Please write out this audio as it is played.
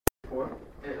work.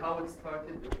 How it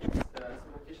started, it's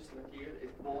cementitious material.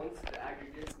 It bonds the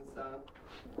aggregates and sand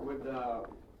with the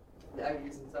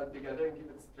aggregates and sand together and give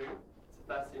it strength. It's a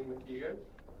plastic material.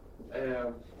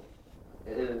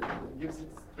 It gives it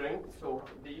strength. So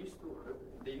they used to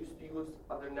use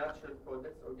other natural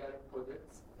products, organic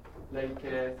products, like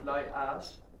fly ash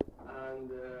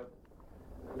and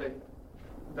like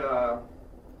the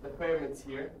pyramids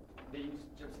here. They use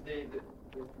gypsum.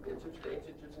 The ancient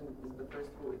gypsum is the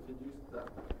first who introduced the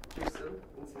gypsum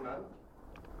in cement,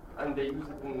 and they use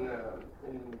it in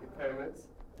the pyramids.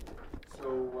 So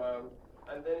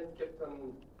and then it kept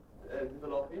on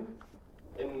developing.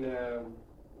 In a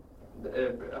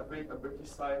British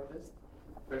scientist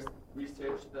first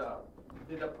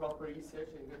did a proper research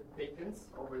and got patents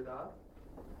over that.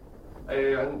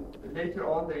 And later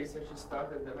on, the researchers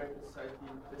started the American Society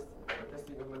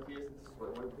testing of materials. This is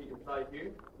what we apply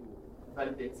here to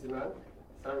validate cement.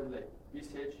 Started like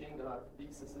researching, a lot of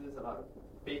theses, a lot of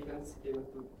patents came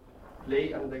into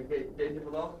play, and they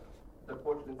developed the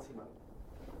Portland cement.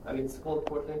 And it's called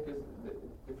Portland because it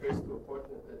refers to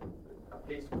a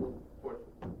place called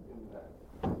Portland in UK.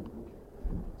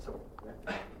 So,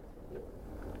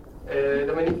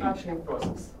 the manufacturing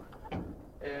process.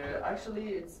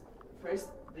 Actually, it's first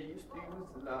they used to use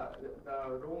the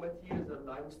raw materials of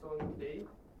limestone and clay.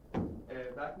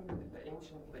 Back in the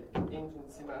ancient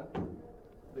cement,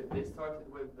 they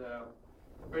started with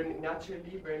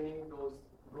naturally burning those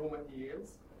raw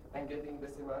materials and getting the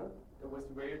cement. It was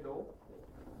very low.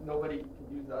 Nobody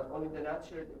could use that. Only the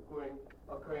naturally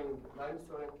occurring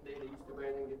limestone and clay they used to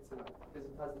burn and get cement because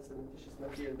it has the cementitious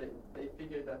material. They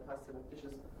figured that has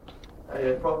cementitious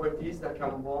properties that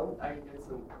can bond aggregates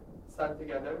and sand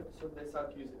together, so they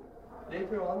start using it.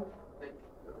 Later on,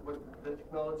 with the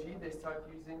technology, they start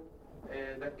using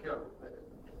the kiln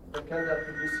that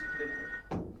produces clinker.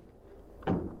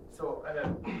 So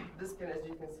this kiln, as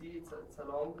you can see, it's a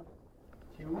long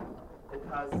tube. It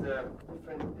has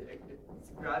different.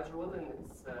 It's gradual, and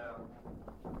it's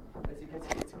as you can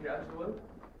see, it's gradual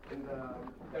in the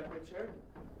temperature.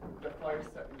 The fire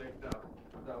starts like the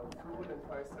fuel and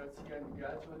fire starts here, and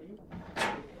gradually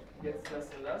it gets less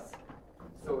and less.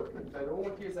 So the raw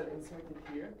materials are inserted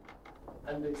here,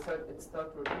 and it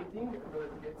starts rotating until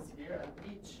it gets here. And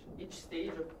each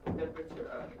stage of temperature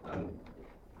and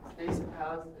space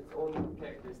has its own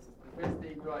characteristics. First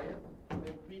they dry it,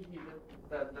 then preheat it.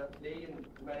 The clay and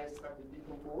manure start to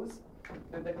decompose.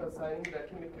 Then they're consigning the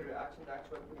chemical reaction. The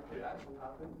actual chemical reaction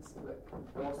happens. This is like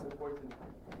the most important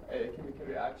chemical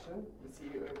reaction, the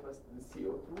CO plus the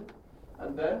CO2.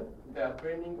 And then the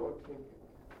burning or clinker.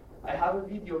 I have a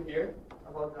video here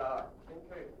about the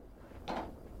clinker.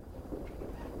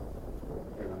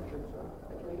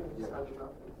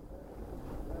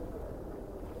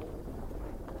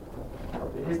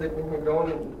 Here's the clinker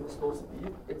ground in slow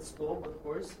speed. It's slow, of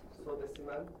course. So the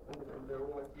cement and the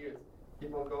raw materials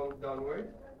keep on going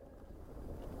downward,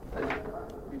 as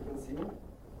we can see.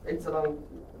 It's around.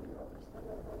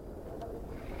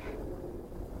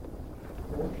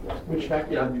 Which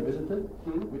factory have you visited?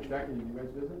 Which factory did you guys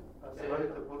visit? The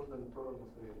Portland Toro.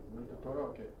 Toro,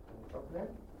 okay. Okay.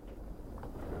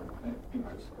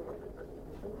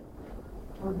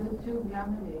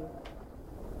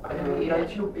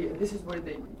 This is where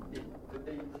they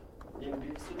the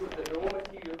raw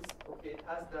materials. Okay, it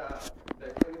has the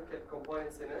chemical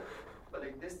components in it, but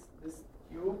like this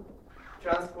tube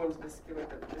transforms this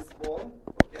chemical, this bond,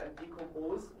 okay, and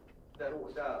decompose the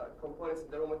components of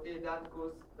the raw material. That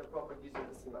goes the properties of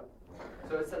the cement.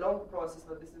 So it's a long process,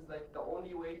 but this is like the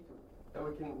only way that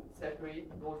we can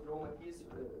separate those raw materials,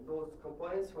 those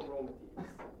components from raw materials.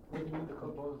 What do you mean the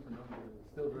components from raw materials? It's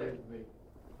still very vague.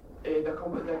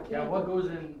 What goes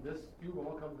in this tube and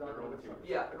what comes out? Raw materials.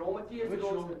 Yeah, raw materials. Which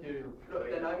raw materials?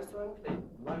 The limestone and clay.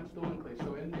 Limestone and clay.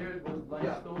 So in there it goes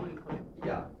limestone and clay.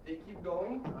 Yeah, they keep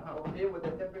going. Okay, with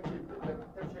the temperature. The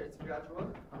temperature is gradual.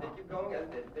 They keep going and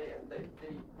they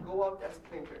go out as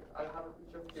clinker. I have a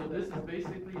picture of it. So this is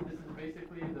basically the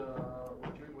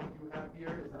what you have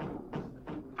here is the tube. This is the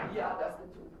tube. Yeah, that's the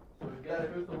tube. So it gets,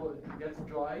 first of all, it gets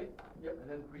dried, yep, and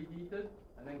then preheated,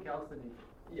 and then calcinated.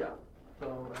 Yeah. So,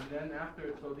 and then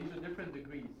after, so these are different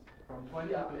degrees, from 20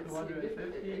 to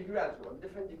 250. Gradual,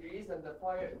 different degrees, and the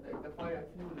fire and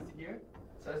fuel is here.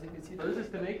 So as you can see, so this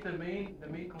is to make the main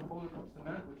component of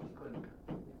cement, which is clinker.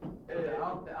 The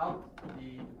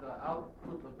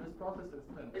output of this process is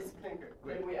clinker. It's clinker.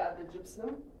 When we add the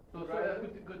gypsum. So that's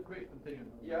great, continue.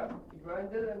 Yeah,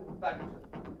 grind it and package it.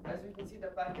 As you can see,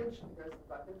 the package, here's the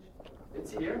package.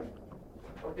 It's here.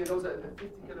 Okay, those are the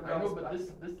 50 kilograms. I know, but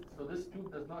this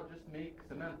tube does not just make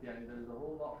cement. Yani, there's a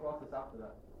whole lot of process after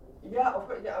that. Yeah, of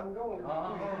course. Yeah, I'm going.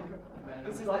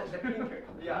 This is the clinker.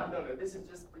 Yeah, no, this is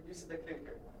just produces the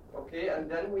clinker. Okay, and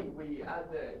then we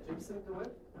add the gypsum to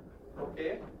it.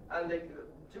 Okay, and like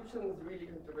gypsum is really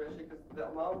controversial because the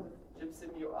amount of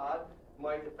gypsum you add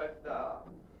might affect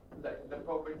the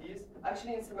properties.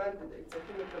 Actually, in cement, it's a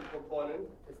chemical component.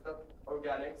 It's not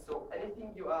organic. So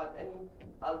anything you add, any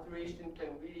alteration can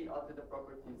really alter the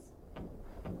properties.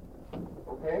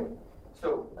 Okay.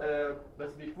 So,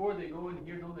 but before they go in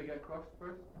here, don't they get crushed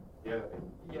first? Yeah.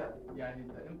 Yeah,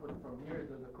 the input from here,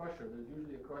 there's a crusher. There's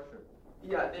usually a crusher.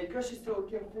 Yeah, the crusher so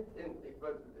can fit in,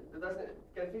 but it doesn't. It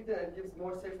can fit in and gives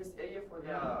more surface area for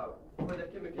the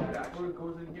chemical reaction. Before it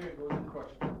goes in here, it goes in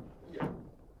crushed. Yeah.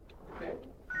 Okay.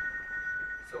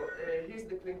 So here's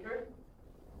the clinker.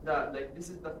 This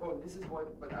is the form. This is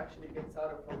what actually gets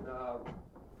out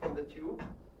from the tube.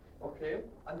 Okay,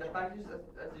 and the packages,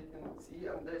 as you can see,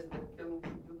 and there's the kiln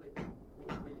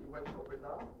we went over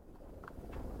now.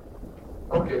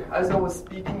 Okay, as I was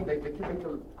speaking, like the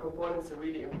chemical components are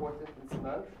really important in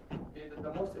cement. Okay,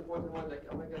 the most important one, like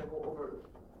I'm not gonna go over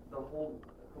the whole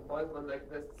component, but like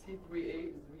the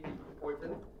C3A is really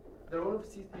important. The role of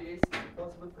C3A is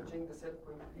responsible for changing the cell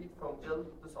concrete from gel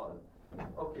to solid.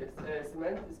 Okay,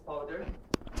 cement is powder.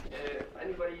 If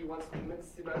anybody wants to mix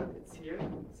cement, it's here.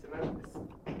 Cement is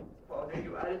powder.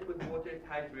 You add it with water, it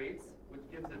hydrates, which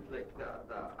gives it like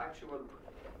the actual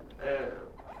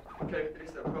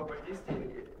characteristics and properties.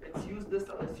 It's useless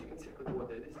unless you mix it with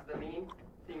water. This is the main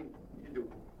thing you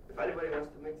do. If anybody wants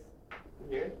to mix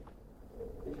here,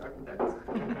 each architect.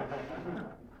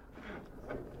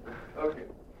 Okay.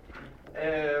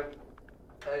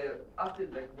 After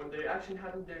when the reaction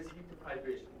happens, there's heat of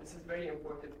hydration. This is very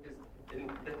important because in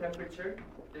the temperature,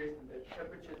 there's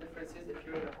temperature differences. If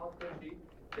you're in a hot country,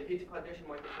 the heat of hydration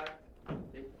might affect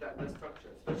the structure,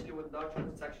 especially with large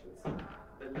cross sections.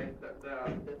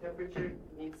 The temperature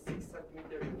needs 6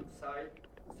 centimeters on each side,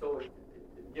 so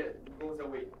it goes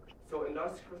away. So in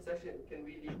large cross section, it can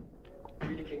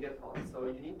really can get hot. So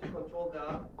you need to control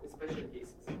that in special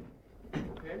cases.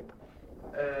 Okay.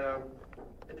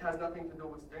 It has nothing to do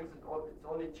with strings. It's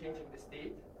only changing the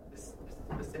state, this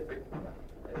specific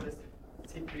this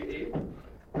C3A,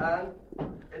 and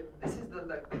this is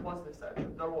the positive side,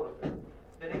 the role of it.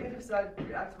 The negative side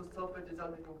reacts with sulfate,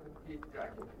 resulting in concrete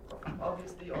cracking.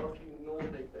 Obviously, all of you know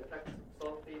the effect of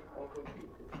sulfate on concrete.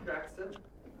 It cracks it.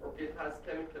 Okay, it has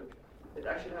chemical. It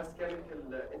actually has chemical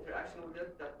interaction with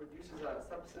it that produces a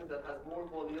substance that has more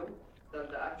volume than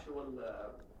the actual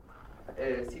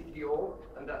C3O,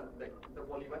 and that the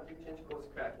volumetric change causes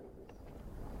cracking.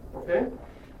 Okay,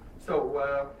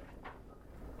 so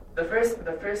the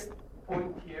first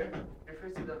point here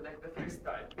refers to the first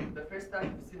type. The first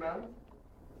type of cement,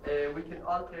 we can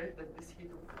alter this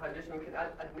heat of hydration. We can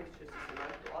add admixtures to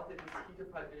cement to alter this heat of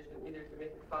hydration, either to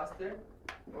make it faster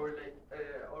or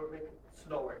make it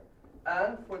slower.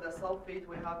 And for the sulfate,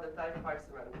 we have the type 5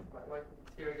 cement. My colleagues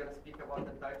here are going to speak about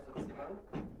the types of cement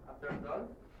after I'm done.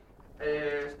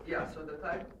 So the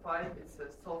type 5 is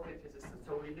sulfate resistant.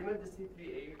 So we limit the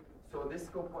C3A. So this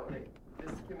component,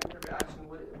 this chemical reaction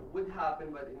would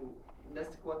happen, but in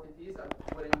less quantities, and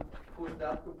would include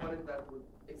that component that would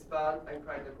expand and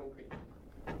crack the concrete.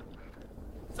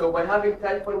 So by having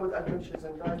type 1 with admixtures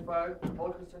and type 5,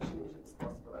 all construction is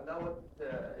possible, and that's what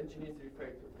engineers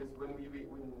refer to. Because when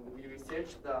we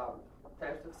research the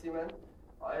types of cement,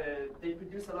 they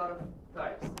produce a lot of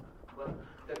types, but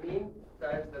the main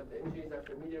types that the engineers are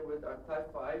familiar with are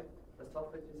type 5, the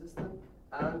sulfate resistant,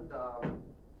 and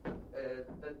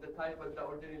the type of the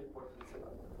ordinary portland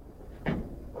cement.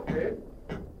 Okay.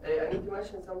 I need to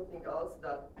mention something else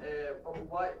that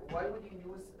why would you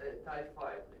use type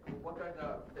 5? What are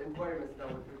the environments that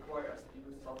would require us to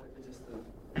use sulfate resistant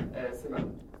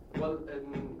cement? Well,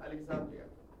 in Alexandria,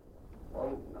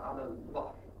 على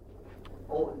البحر,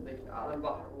 على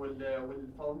البحر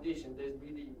والfoundation, there's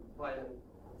really violent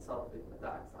sulfate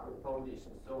attacks on the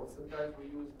foundation. So sometimes we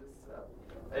use this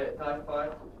type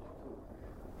 5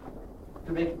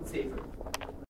 to make it safer.